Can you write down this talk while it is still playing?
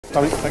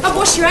I'd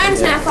wash your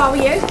hands now if I were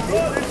you.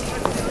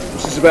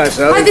 What's this about,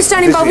 Sally? I hope this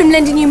don't involve him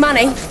lending you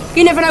money.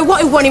 You never know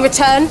what he'll want in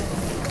return.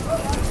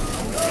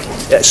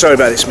 Yeah, sorry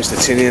about this,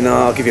 Mr. Tinney, and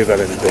I'll give you a bell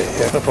in a bit,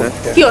 yeah? No problem.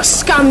 Yeah. You're a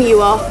scum,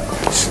 you are.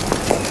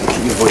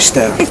 Keep your voice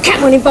down. If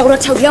Cat went involved,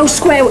 I'd tell the whole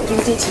square what you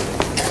did.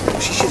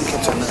 She should have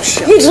kept her mouth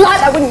shut. You'd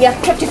like that, wouldn't you?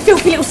 Kept your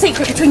filthy little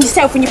secret between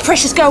yourself and your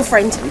precious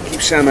girlfriend.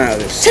 Keep Sam out of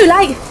this. Too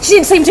late. She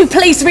didn't seem too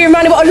pleased to be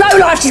reminded what a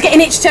lowlife she's getting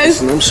itched to.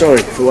 Listen, I'm sorry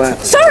for what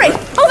happened. Sorry?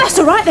 Oh, that's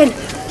all right then.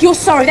 You're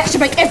sorry. That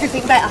should make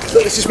everything better.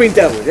 Look, this has been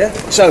dealt with, yeah?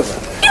 It's over.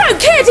 You don't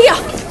care, do you?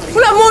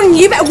 Well, I'm warning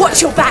you. You better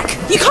watch your back.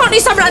 You can't do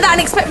something like that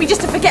and expect me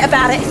just to forget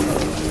about it.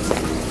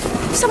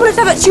 If someone had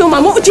done that to your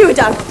mum, what would you have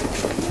done?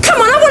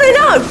 Come on, I want to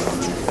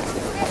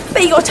know.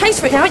 Bet you got a taste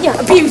for it now, haven't you?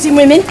 Abusing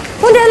women.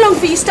 Wonder how long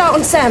before you start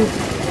on Sam.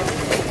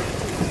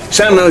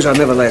 Sam knows I'd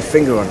never lay a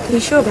finger on her. Are you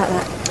sure about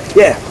that?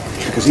 Yeah,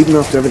 because even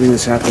after everything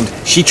that's happened,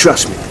 she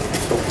trusts me.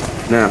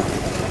 Now,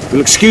 if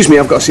you'll excuse me,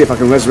 I've got to see if I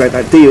can resurrect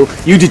that deal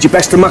you did your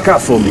best to muck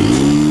up for me.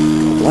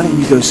 Why don't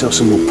you go and sell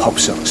some more pop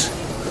socks?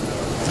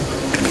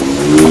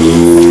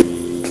 Going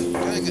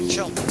at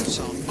Cheltenham this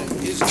afternoon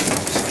is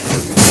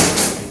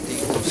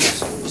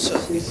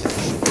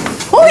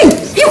Oi!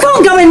 You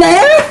can't go in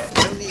there!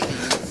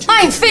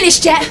 I ain't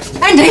finished yet.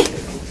 Andy!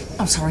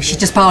 I'm sorry, she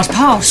just barged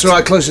past. It's all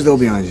right, close the door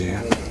behind you.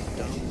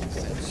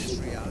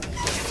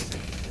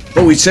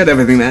 Well, we'd said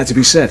everything that had to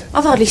be said.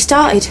 I've hardly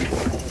started.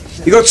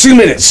 You got 2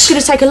 minutes. It's going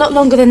to take a lot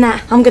longer than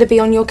that. I'm going to be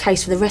on your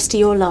case for the rest of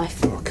your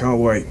life. Oh, I can't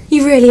wait.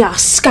 You really are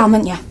scum,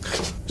 aren't you?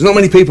 There's not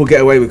many people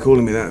get away with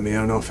calling me that in my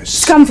own office.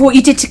 Scum for what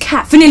you did to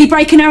Kat, for nearly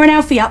breaking her and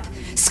Alfie up.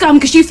 Scum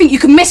because you think you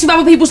can mess with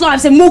other people's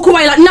lives and walk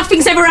away like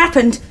nothing's ever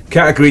happened.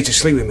 Kat agreed to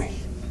sleep with me.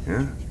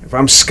 Yeah? If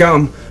I'm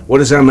scum, what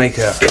does that make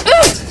her?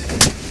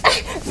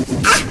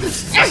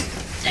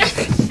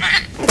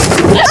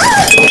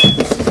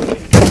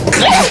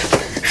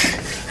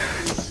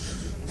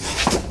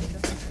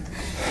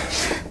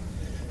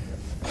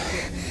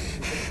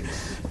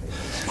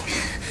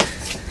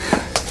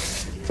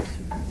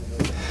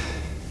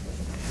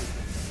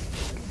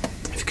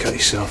 You've cut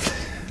yourself.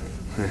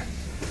 Yeah.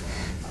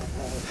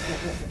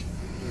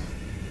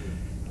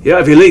 You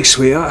have your leaks,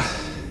 sweetheart.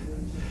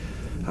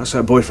 That's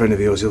that boyfriend of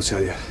yours, he'll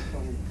tell you.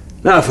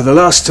 Now, for the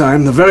last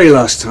time, the very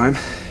last time,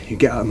 you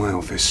get out of my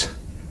office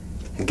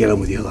and get on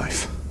with your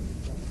life.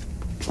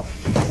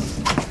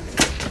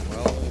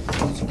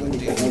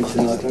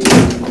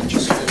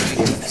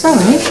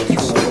 Sorry?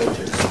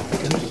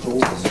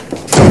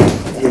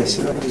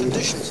 Yes.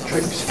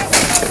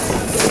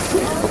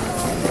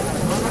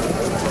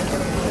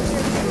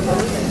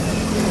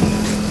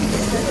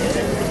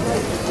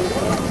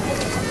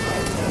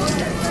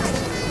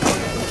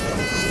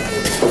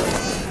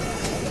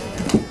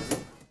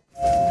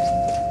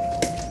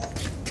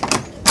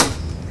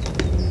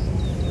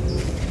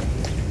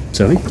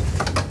 Zoe?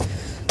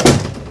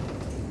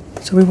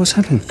 Zoe, what's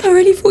happened? I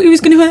really thought he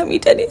was going to hurt me,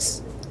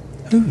 Dennis.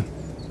 Who?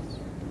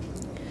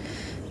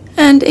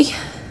 Andy.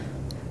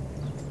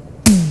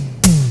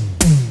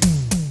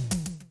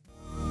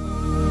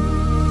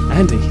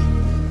 Andy?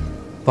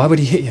 Why would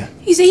he hit you?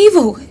 He's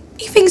evil.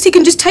 He thinks he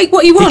can just take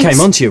what he wants. He came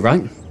onto you,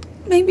 right?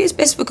 Maybe it's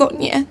best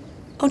forgotten, yeah?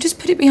 I'll just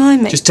put it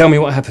behind me. Just tell me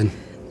what happened.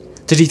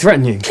 Did he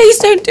threaten you? Please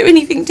don't do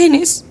anything,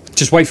 Dennis.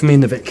 Just wait for me in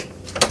the Vic.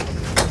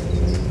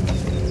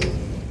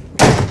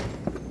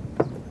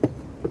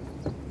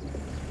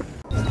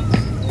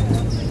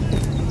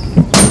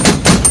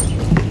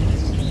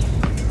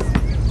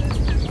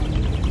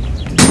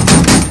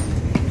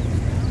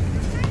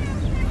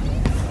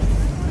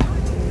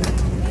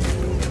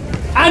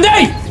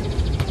 Andy!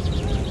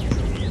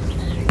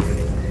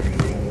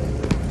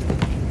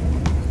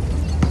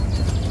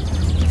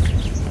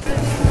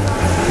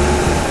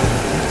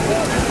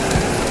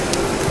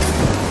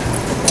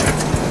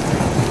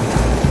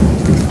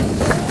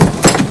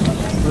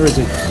 Where is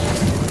he?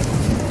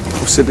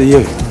 What's it to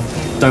you?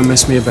 Don't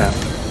mess me about.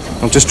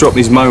 I've just dropped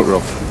his motor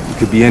off. He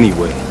could be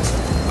anywhere.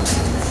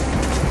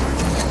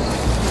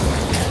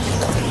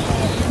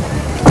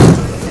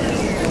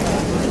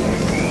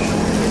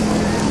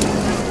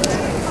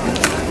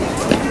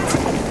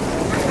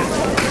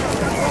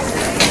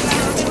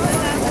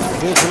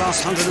 Towards the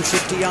last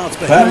 150 yards,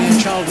 Bohemian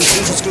Child and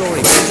Peter's Glory.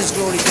 Peter's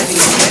Glory getting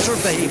better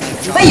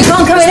behaviour. Hey, you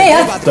can't come in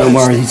here! Don't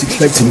worry, he's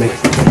expecting me.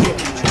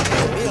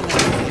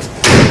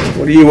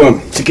 What do you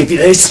want? To give you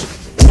this.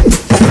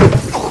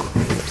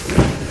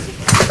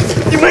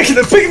 You're making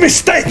a big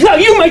mistake! No,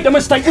 you made the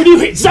mistake when you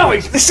hit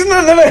Zoe! Listen,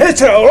 I never hit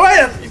her,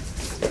 alright?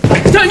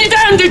 Turn you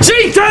down, did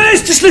she?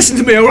 Dennis, just listen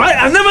to me, alright?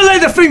 I've never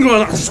laid a finger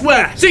on her, I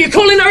swear! So you're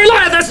calling her a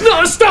liar? That's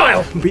not her style!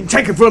 I've been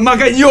taken for a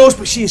mug, ain't yours,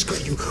 but she has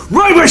got you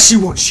right where she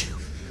wants you.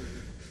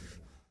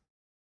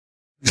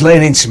 She's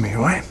laying into me,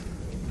 alright?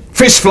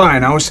 Fist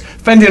flying, I was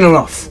fending her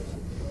off.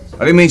 I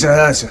didn't mean to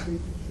hurt her.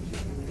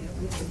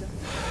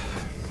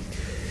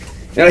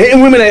 Now,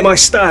 hitting women ain't my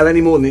style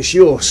any more than it's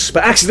yours,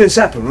 but accidents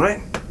happen, right?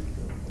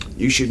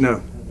 You should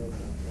know.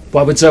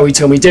 Why would Zoe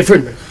tell me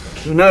different?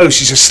 Who knows?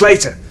 She's a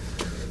slater.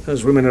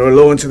 Those women are a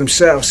law unto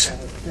themselves.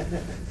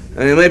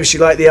 I mean, maybe she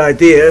liked the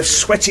idea of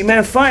sweaty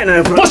men fighting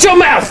over... Watch your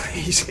mouth!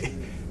 Easy.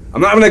 I'm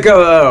not having a go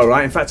at her, all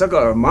right? In fact, I've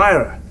got to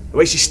admire her. The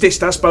way she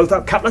stitched us both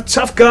up. Couple of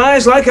tough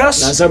guys like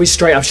us. Now, Zoe's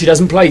straight up. She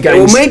doesn't play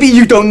games. Well, maybe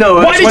you don't know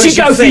her. Why did she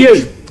go for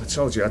you? I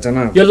told you, I don't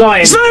know. You're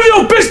lying. It's none of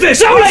your business!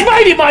 Zoe's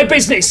made it my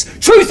business!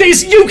 Truth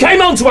is, you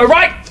came onto her,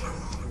 right?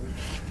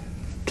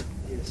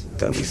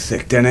 Don't be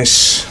thick,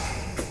 Dennis.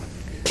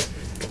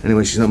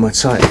 Anyway, she's not my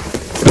type.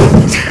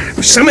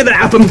 Something that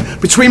happened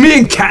between me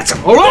and Kat,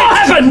 all right? What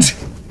happened?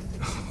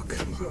 Oh,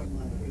 come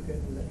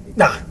on.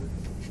 No,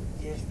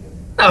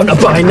 I'm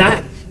not buying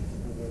that.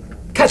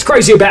 Kat's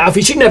crazy about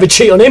Alfie. She'd never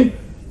cheat on him.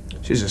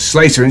 She's a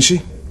slater, isn't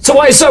she? So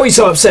why is Zoe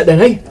so upset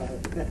then, eh?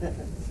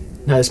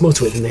 No, there's more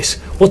to it than this.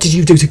 What did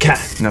you do to Kat?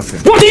 Nothing.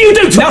 What did you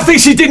do to her? Nothing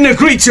she didn't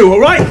agree to, all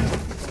right?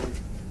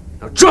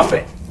 Now drop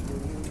it.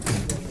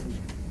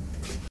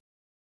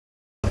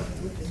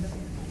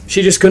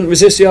 She just couldn't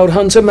resist the old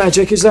hunter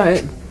magic, is that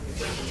it?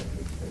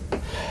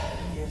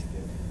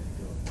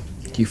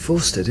 You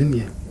forced her, didn't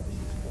you?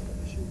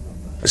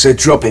 I said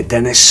drop it,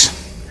 Dennis.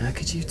 How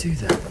could you do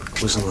that?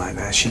 It wasn't like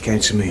that. She came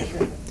to me.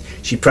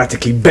 She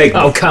practically begged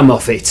me. Oh, come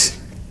off it.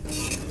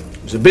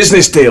 It was a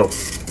business deal.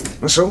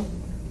 That's all.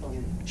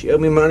 She owed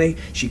me money.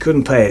 She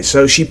couldn't pay it,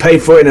 so she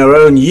paid for it in her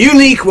own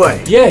unique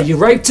way. Yeah, you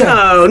raped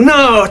her.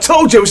 No, I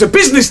told you it was a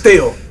business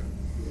deal.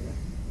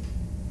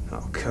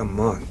 Oh, come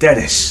on,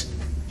 Dennis.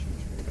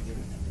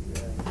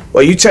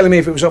 Well, you telling me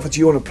if it was offered to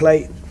you on a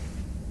plate,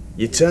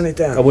 you'd turn it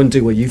down? I wouldn't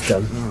do what you've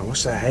done. Oh,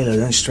 what's that halo?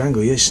 Don't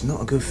strangle you. It's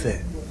not a good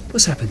fit.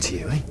 What's happened to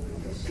you, eh?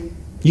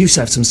 You used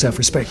to have some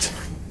self-respect.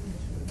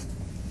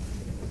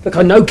 Look,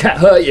 I know Kat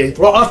hurt you.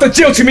 Well, after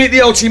jilting me at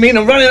the old, you mean,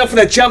 and running off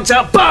with a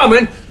jumped-out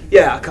barman?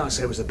 Yeah, I can't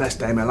say it was the best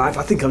day of my life.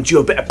 I think I'm due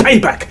a bit of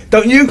payback,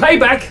 don't you?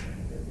 Payback?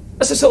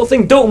 That's the sort of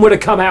thing Dalton would have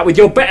come out with.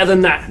 You're better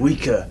than that.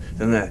 Weaker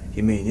than that,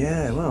 you mean?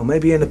 Yeah, well,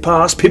 maybe in the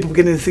past, people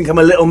beginning to think I'm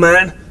a little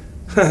man.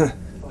 I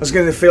was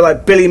going to feel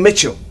like Billy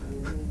Mitchell.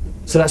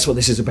 So that's what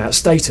this is about,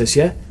 status,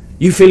 yeah?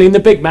 You feeling the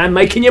big man,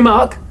 making your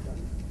mark?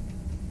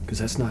 Because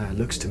that's not how it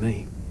looks to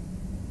me.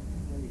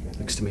 It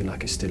looks to me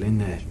like it's still in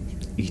there,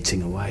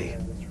 eating away.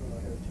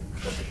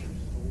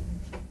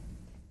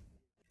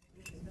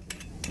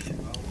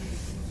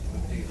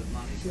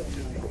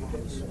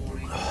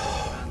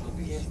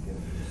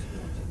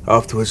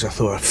 Afterwards, I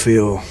thought I'd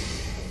feel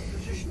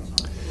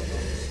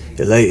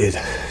elated,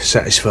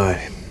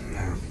 satisfied.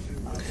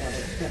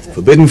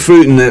 Forbidden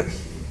fruit in that.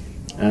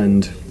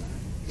 And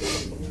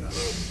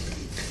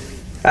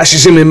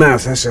ashes in my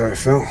mouth, that's how I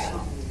felt.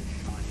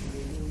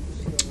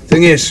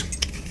 Thing is,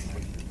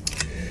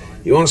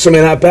 you want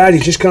something that bad,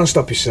 you just can't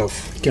stop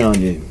yourself. can't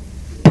you?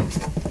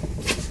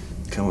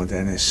 Come on,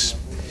 Dennis.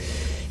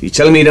 You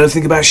telling me you don't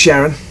think about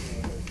Sharon?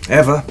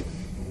 Ever?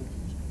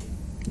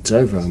 It's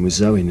over. I'm with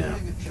Zoe now.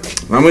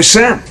 I'm with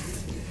Sam.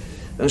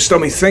 Don't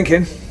stop me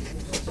thinking.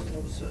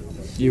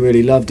 You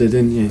really loved her,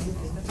 didn't you?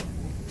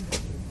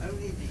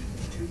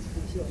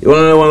 You want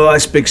to know one of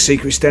life's big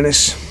secrets,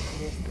 Dennis?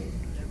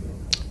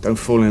 Don't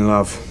fall in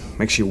love.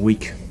 Makes you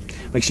weak.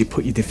 Makes you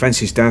put your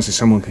defences down so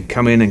someone can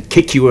come in and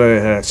kick you where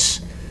it hurts.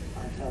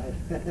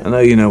 I know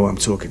you know what I'm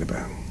talking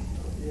about.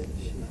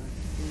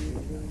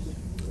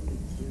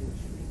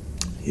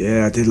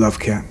 Yeah, I did love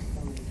Kat.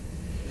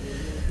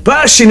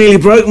 But she nearly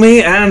broke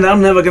me, and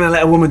I'm never going to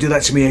let a woman do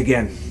that to me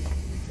again.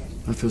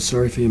 I feel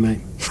sorry for you, mate.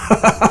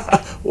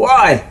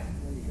 Why?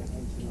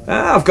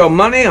 I've got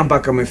money, I'm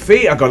back on my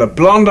feet, I've got a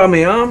blonde on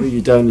my arm. Who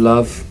you don't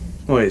love.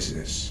 What is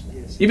this?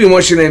 You've been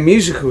watching their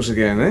musicals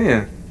again, ain't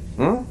you?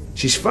 Huh?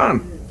 She's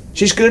fun.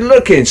 She's good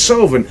looking,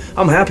 solvent.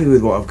 I'm happy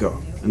with what I've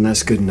got. And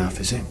that's good enough,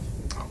 is it?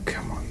 Oh,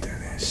 come on,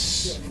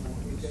 Dennis.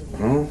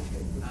 Huh?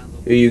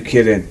 Who are you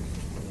kidding?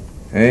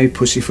 Hey,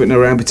 pussyfooting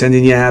around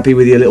pretending you're happy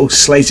with your little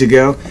Slater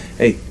girl.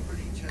 Hey,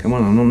 come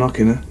on, I'm not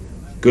knocking her.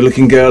 Good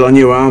looking girl on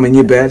your arm in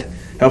your bed.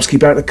 Helps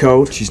keep out the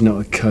cold. She's not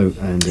a coat,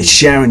 Andy. It's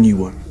Sharon you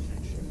want.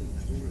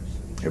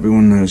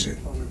 Everyone knows it.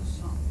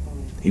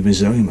 Even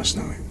Zoe must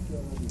know it.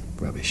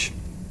 Rubbish.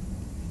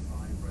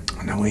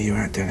 I know where you're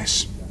at,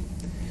 Dennis.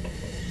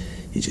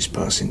 You're just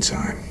passing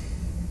time.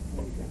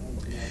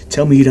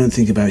 Tell me you don't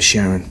think about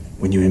Sharon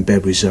when you're in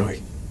bed with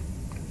Zoe.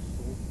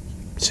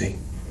 See?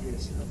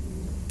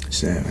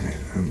 It's there, isn't it?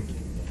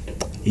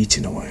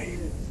 Eating away,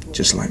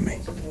 just like me.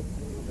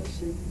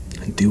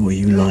 And do what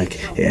you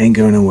like. It ain't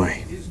going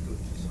away.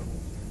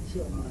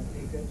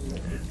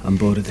 I'm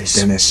bored of this.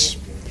 Dennis.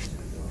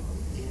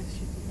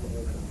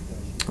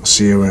 I'll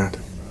see you around.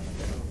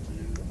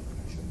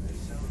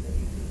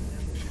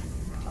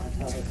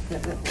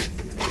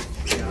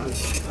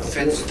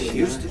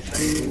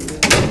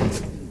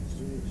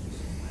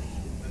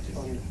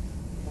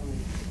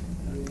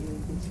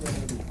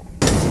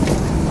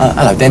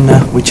 Hello,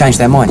 then. We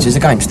changed our minds. Is the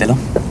game still on?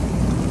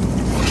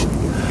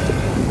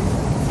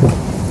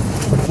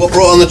 What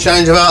brought on the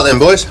change of heart then,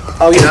 boys?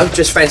 Oh, you know,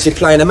 just fancy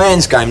playing a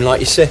man's game, like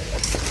you said.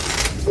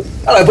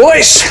 Hello,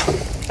 boys.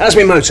 How's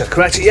my motor?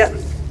 Cracked it yet?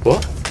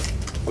 What?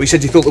 Well, you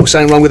said you thought there was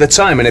something wrong with the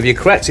timing. Have you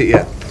cracked it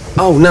yet?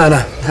 Oh, no,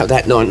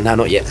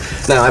 not yet.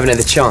 No, I haven't had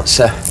the chance.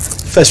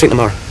 First thing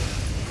tomorrow.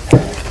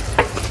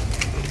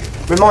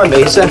 Remind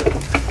me, is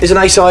an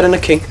A-side and a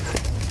king?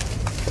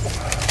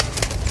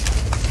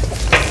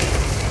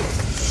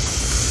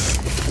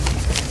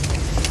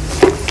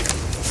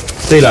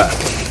 Dealer.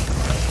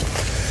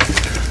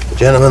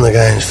 Gentlemen, the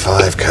game's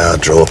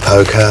 5-card draw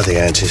poker. The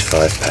ante's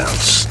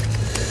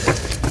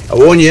 £5. I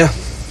warn you,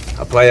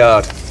 I play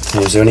hard.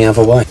 Is there any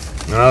other way?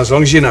 No, as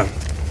long as you know.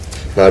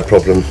 No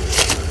problem.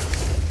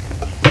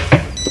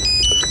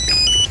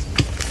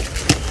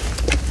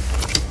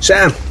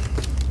 Sam.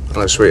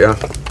 Hello,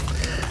 sweetheart.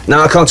 No,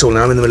 I can't talk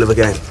now. I'm in the middle of a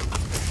game.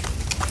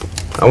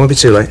 I won't be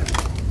too late.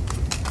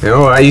 Yeah,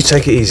 all right, you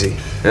take it easy,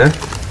 yeah?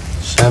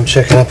 Sam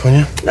checking up on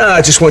you? No,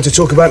 I just wanted to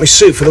talk about my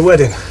suit for the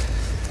wedding.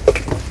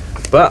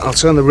 But I'll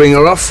turn the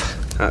ringer off,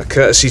 out of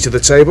courtesy to the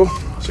table.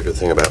 That's a good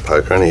thing about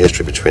poker. Any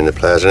history between the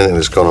players, anything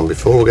that's gone on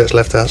before gets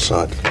left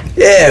outside.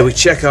 Yeah, we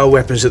check our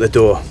weapons at the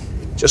door.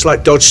 Just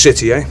like Dodge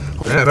City, eh?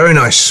 Yeah, very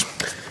nice.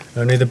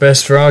 Only the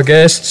best for our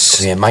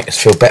guests. Yeah, make us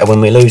feel better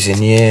when we're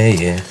losing.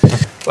 Yeah.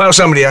 Well,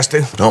 somebody has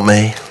to. Not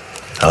me.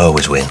 I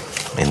always win,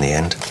 in the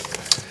end.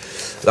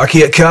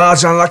 Lucky at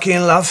cards, unlucky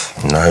in love.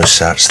 No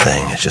such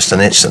thing. It's just an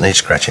itch that needs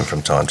scratching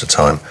from time to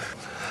time.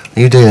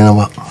 Are you dealing or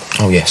what?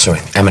 Oh, yeah, sorry.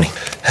 How many? 2.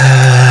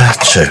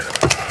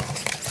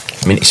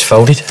 Minutes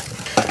folded.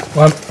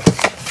 1.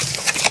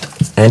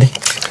 Andy?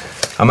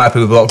 I'm happy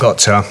with what I've got,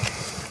 Tal.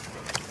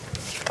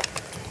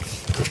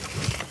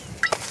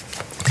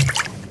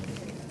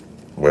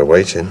 We're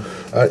waiting.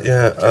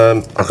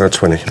 I'll go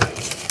 20.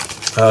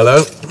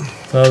 Hello.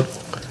 Fold.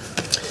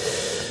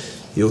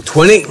 You're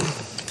 20.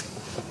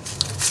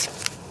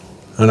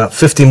 And up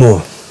 50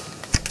 more.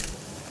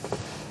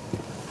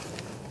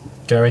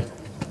 Gary.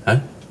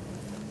 Huh?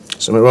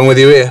 Something wrong with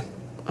your ear?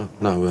 Oh,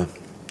 no,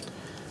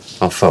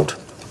 I'll fold.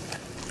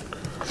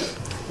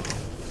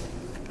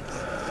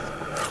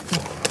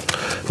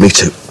 Me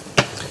too.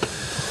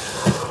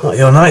 Not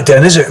your night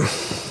then, is it?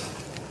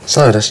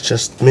 So that's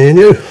just me and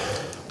you.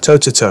 Toe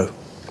to toe.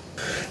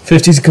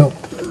 50 to call.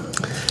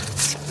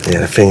 Yeah,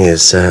 the thing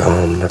is,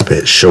 I'm a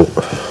bit short.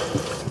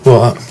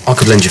 Well, I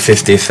could lend you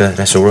 50 if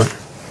that's all right.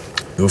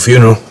 Your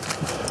funeral.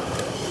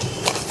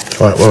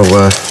 Right,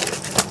 well,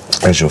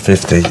 there's your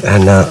 50,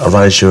 and I'll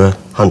raise you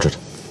 100.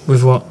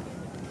 With what?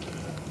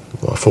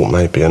 Well, I thought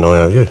maybe an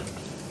IOU.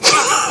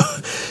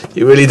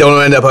 You really don't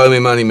want to end up owing me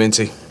money,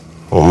 Minty.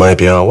 Or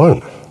maybe I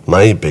won't.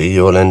 Maybe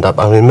you'll end up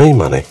owing me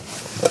money.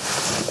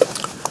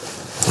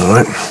 All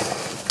right.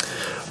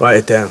 Write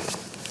it down.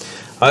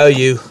 I owe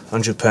you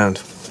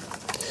 £100.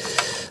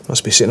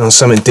 Must be sitting on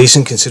something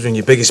decent, considering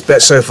your biggest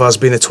bet so far has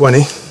been a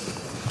 20.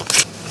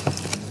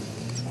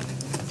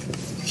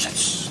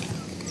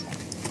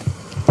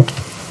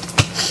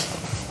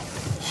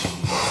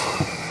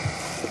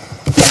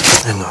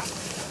 Hang on.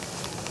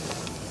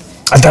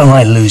 I don't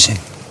like losing.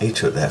 He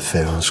took that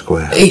fair and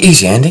square.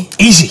 Easy, Andy.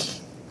 Easy?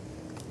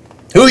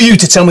 Who are you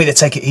to tell me to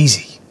take it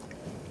easy?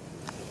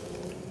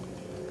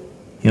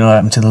 You know what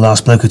happened to the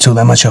last bloke who took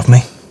that much off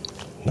me?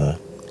 No.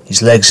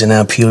 His legs are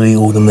now purely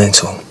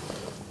ornamental.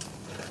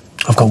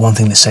 I've got one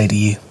thing to say to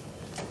you.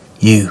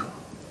 You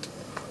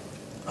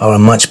are a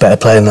much better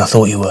player than I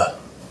thought you were.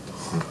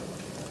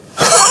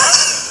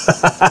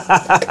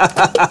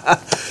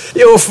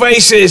 Your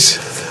faces!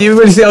 You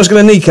really think I was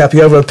going to kneecap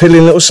you over a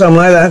piddling little sum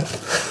like that?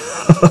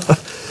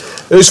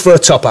 Who's for a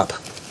top-up?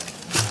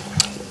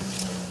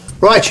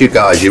 Right, you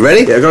guys, you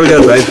ready? Yeah, gotta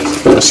go, babe.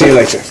 I'll see you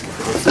later.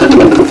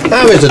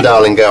 How is the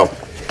darling girl?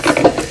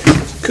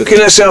 Cooking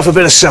herself a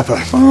bit of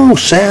supper. Oh,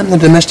 Sam, the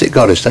domestic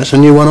goddess. That's a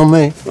new one on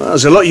me. Well,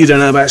 there's a lot you don't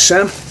know about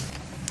Sam.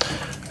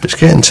 If it's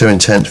getting too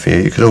intense for you,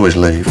 you could always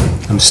leave.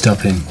 I'm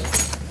stopping.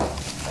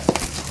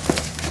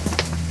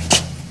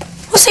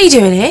 What's he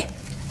doing here?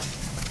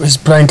 He's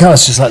playing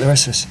cards just like the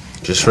rest of us.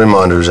 Just a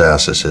reminder whose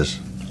house this is.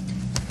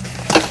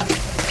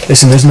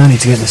 Listen, there's no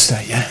need to get in the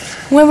state, yeah?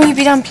 When will you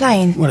be done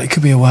playing? Well, it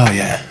could be a while,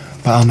 yeah.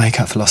 But I'll make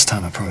up for lost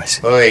time, I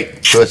promise.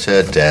 Wait, put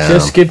her down.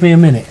 Just give me a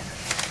minute.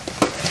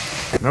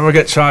 Never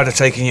get tired of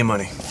taking your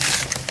money.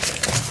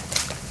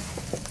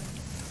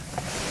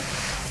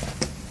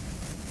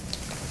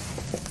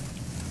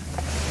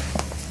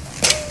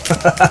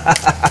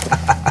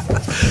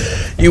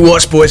 You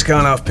watch boys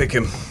can't half-pick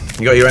him.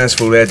 You got your hands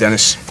full there,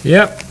 Dennis.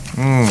 Yep.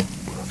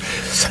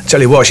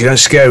 Tell you what, you don't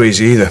scare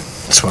easy either.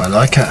 That's what I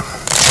like her.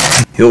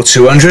 You're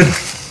 200.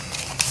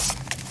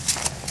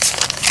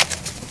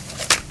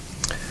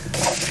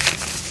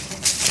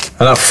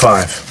 And up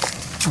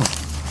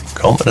 5.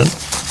 Confident.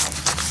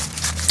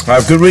 I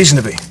have good reason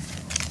to be.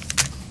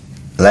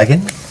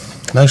 Lagging?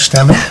 No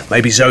stamina?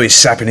 Maybe Zoe's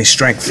sapping his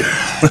strength.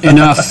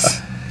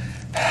 Enough.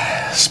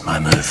 That's my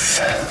move.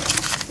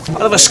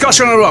 I'll have a scotch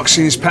on the rocks,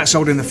 seeing as Pat's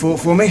holding the fort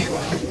for me.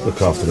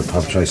 Look after the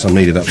pub, Trace. I'm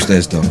needed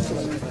upstairs, Doc.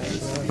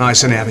 Nice,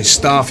 isn't it, having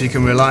staff you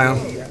can rely on?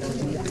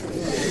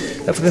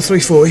 Up for the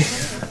 340.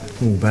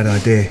 Oh, bad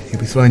idea. You'll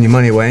be throwing your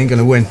money away, ain't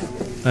gonna win.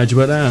 How'd you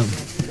work that out?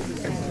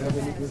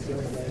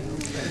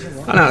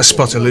 I know how to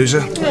spot a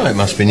loser. Oh, it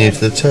must be new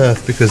to the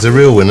turf, because the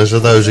real winners are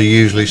those who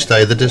usually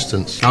stay the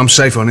distance. I'm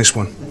safe on this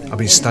one. I've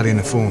been studying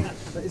the form.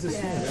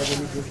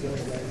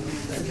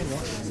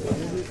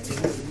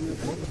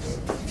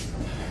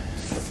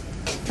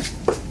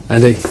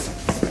 Andy.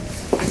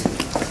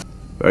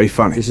 Very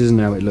funny. This isn't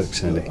how it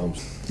looks, Andy.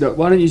 Look,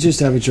 why don't you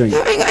just have a drink?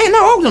 No,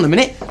 hold on a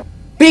minute.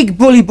 Big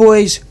bully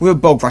boys with a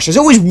bog rush. There's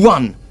always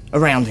one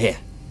around here.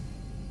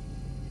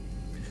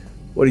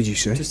 What did you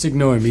say? Just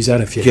ignore him, he's had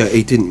a few. Yeah,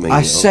 he didn't mean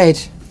I it. said...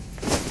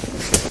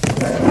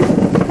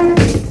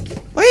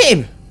 Hit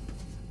him!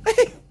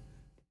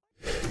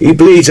 He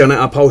bleeds on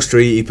that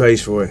upholstery, he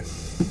pays for it.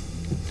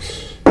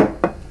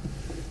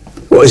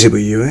 What is it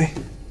with you, eh?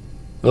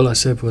 All I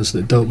said was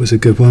that Dot was a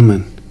good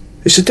woman.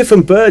 It's a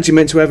different bird you're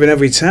meant to have in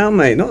every town,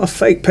 mate, not a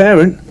fake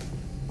parent.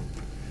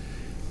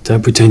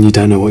 Don't pretend you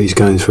don't know what he's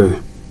going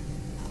through.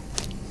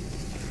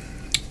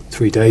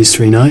 3 days,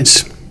 3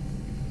 nights.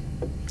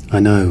 I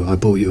know, I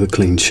bought you a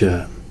clean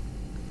shirt.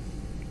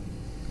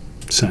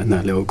 Sat in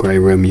that little grey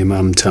room, your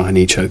mum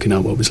tiny, choking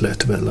up what was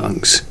left of her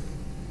lungs.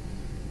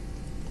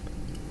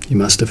 You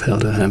must have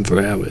held her hand for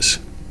hours.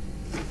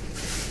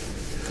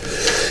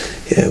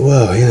 Yeah,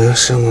 well, you know,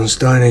 someone's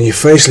dying in your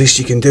face, least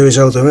you can do is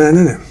hold her hand,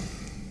 innit?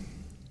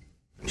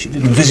 She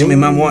didn't visit me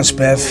mum once,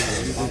 Bev.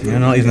 You know,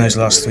 not even those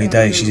last 3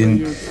 days. She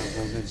didn't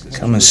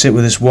come and sit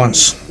with us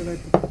once.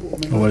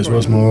 Always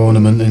was more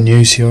ornament than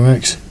use, your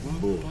ex.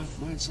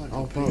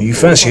 You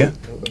fancy her?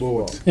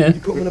 Yeah.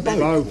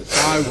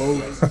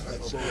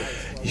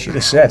 You should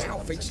have said.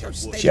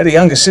 She had a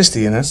younger sister,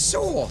 you know.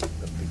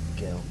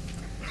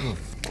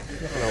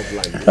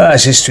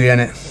 That's history,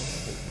 innit?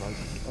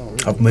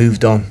 I've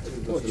moved on.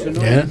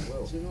 Yeah?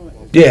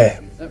 Yeah.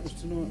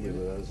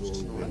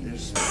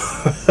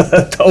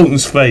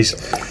 Dalton's face,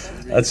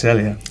 I tell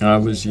you. I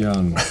was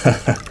young.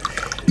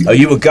 Oh,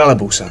 you were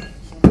gullible, son.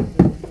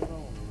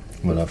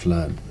 Well, I've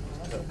learned.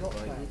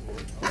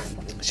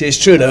 See, it's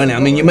true though, innit? I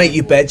mean, you make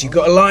your bed, you've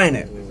got to lie in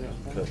it.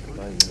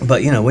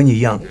 But, you know, when you're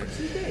young,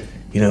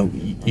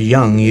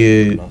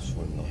 you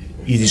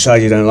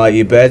decide you don't like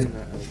your bed,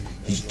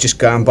 you just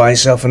go and buy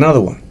yourself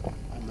another one,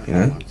 you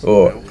know?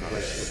 Or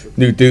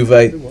new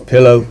duvet,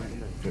 pillow.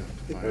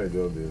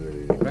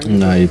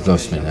 No, you've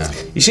lost me now.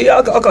 You see,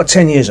 I've got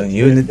 10 years on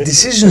you, and the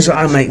decisions that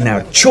I make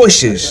now,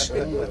 choices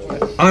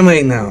I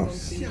make now.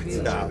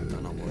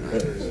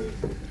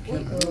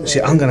 See,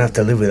 I'm going to have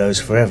to live with those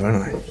forever,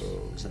 aren't I?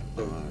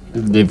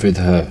 Live with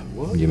her,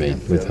 you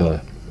mean, with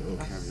her?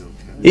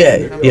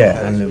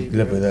 Yeah, and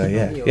live with her,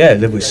 yeah. Yeah,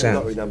 live with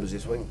Sam. You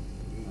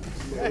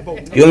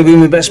want to be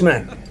my best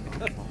man?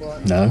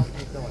 No.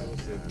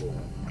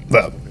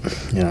 Well,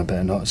 you know,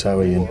 better not,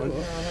 Zoe, and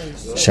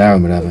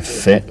Sharon would have a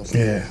fit.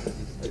 Yeah.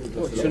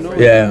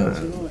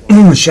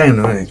 Yeah, shame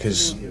though, ain't it?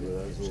 Because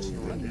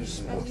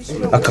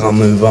I can't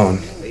move on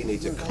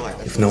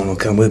if no one will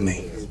come with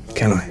me,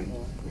 can I?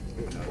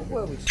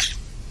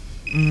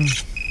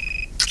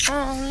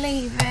 Oh,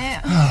 leave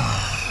it.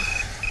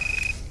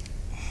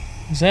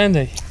 It's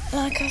Andy.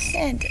 Like I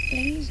said,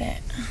 leave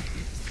it.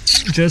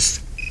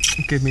 Just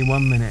give me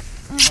 1 minute.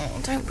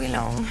 Oh, don't be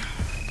long.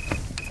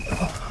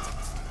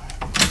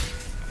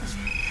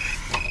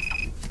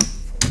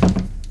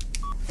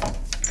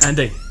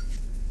 Andy.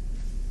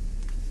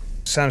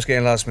 Sam's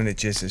getting last minute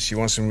jitters. She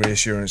wants some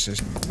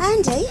reassurances.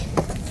 Andy,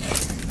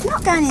 you're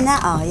not going in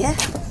that, are you?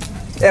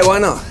 Yeah, why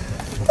not?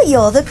 But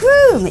you're the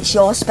groom. It's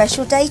your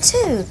special day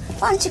too.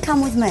 Why don't you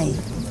come with me?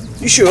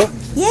 You sure?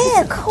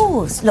 Yeah, of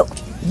course. Look,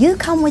 you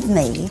come with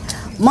me.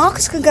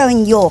 Marcus can go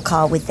in your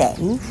car with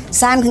them.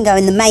 Sam can go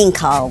in the main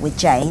car with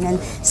Jane. And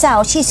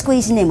Sal, she's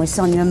squeezing in with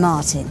Sonia and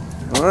Martin.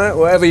 All right,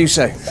 whatever you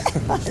say.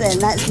 Then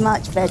that's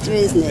much better,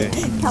 isn't it?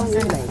 Come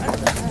with me.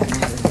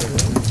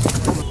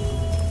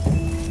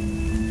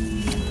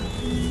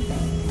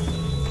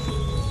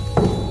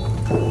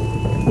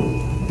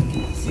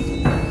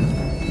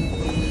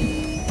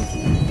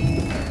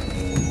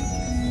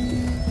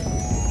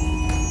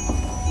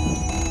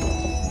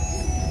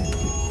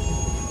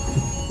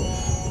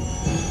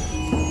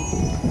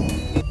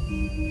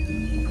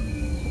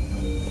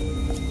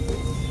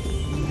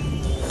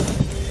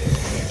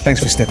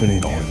 Thanks for stepping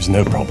in. Oh, it was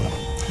no problem.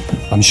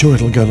 I'm sure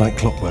it'll go like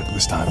clockwork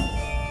this time.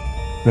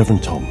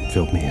 Reverend Tom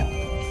filled me in.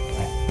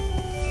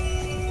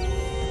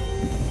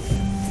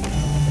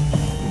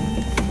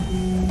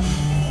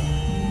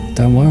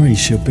 Don't worry,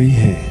 she'll be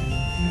here.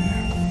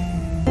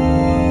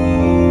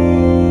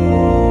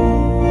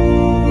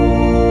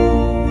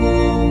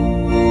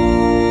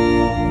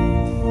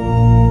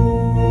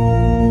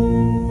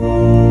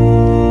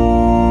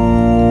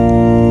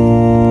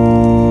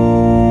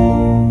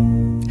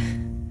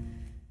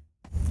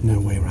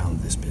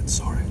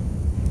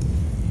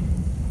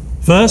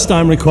 First,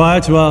 I'm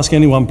required to ask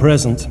anyone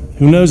present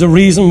who knows a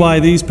reason why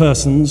these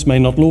persons may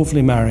not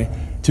lawfully marry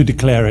to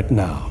declare it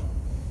now.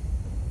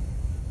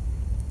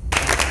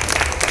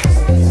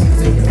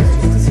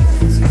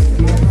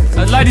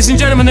 Ladies and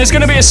gentlemen, there's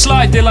going to be a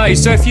slight delay,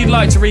 so if you'd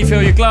like to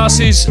refill your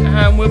glasses,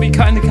 we'll be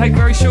cutting the cake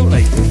very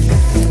shortly.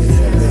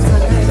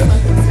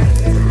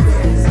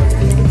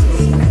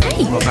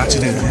 What about to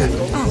do now?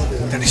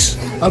 Dennis.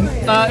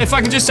 If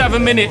I can just have a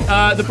minute,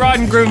 the bride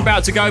and groom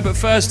about to go, but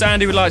first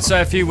Andy would like to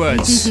say a few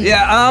words.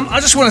 Yeah, I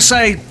just want to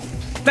say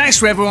thanks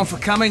for everyone for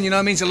coming. You know,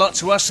 it means a lot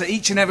to us that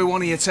each and every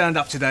one of you turned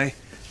up today.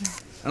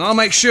 And I'll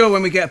make sure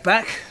when we get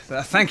back that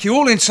I thank you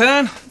all in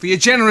turn for your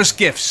generous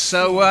gifts.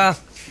 So,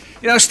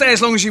 you know, stay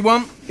as long as you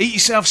want, eat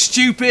yourself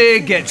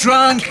stupid, get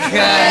drunk,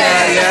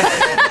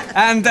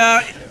 and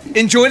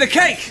enjoy the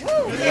cake.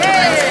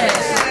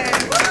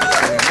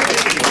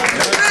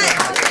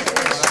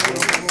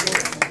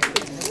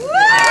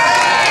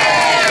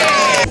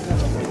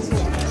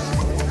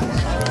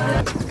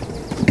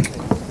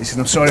 Listen,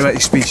 I'm sorry about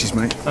your speeches,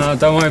 mate.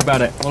 Don't worry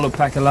about it. All a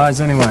pack of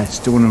lies anyway.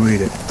 Still want to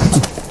read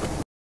it.